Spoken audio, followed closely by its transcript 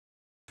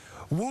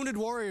Wounded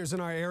warriors in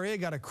our area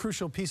got a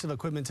crucial piece of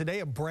equipment today,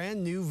 a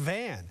brand new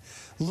van.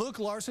 Look,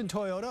 Larson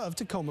Toyota of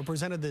Tacoma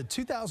presented the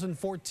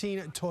 2014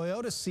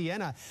 Toyota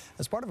Sienna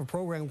as part of a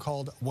program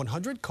called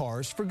 100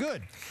 Cars for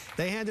Good.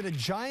 They handed a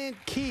giant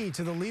key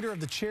to the leader of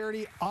the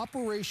charity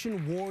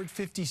Operation Ward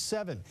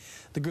 57.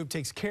 The group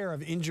takes care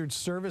of injured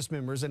service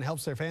members and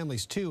helps their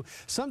families too.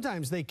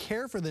 Sometimes they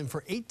care for them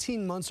for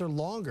 18 months or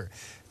longer.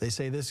 They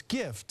say this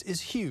gift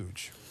is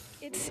huge.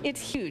 It's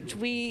huge.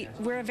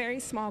 We're a very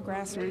small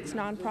grassroots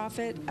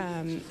nonprofit,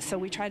 so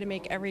we try to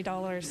make every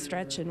dollar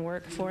stretch and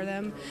work for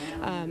them.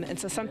 And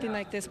so something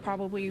like this,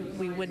 probably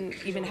we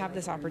wouldn't even have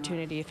this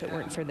opportunity if it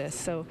weren't for this.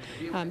 So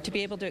to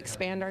be able to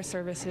expand our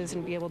services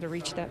and be able to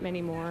reach that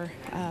many more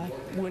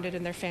wounded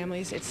and their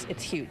families,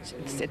 it's huge.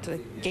 It's a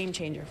game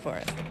changer for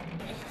us.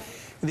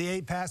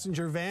 The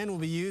 8-passenger van will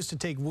be used to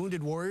take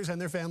wounded warriors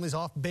and their families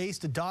off base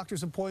to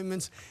doctor's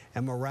appointments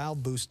and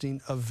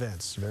morale-boosting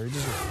events. Very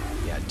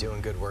deserving. Yeah,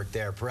 doing good work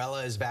there.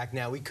 Perella is back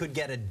now. We could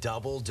get a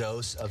double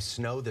dose of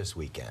snow this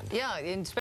weekend. Yeah,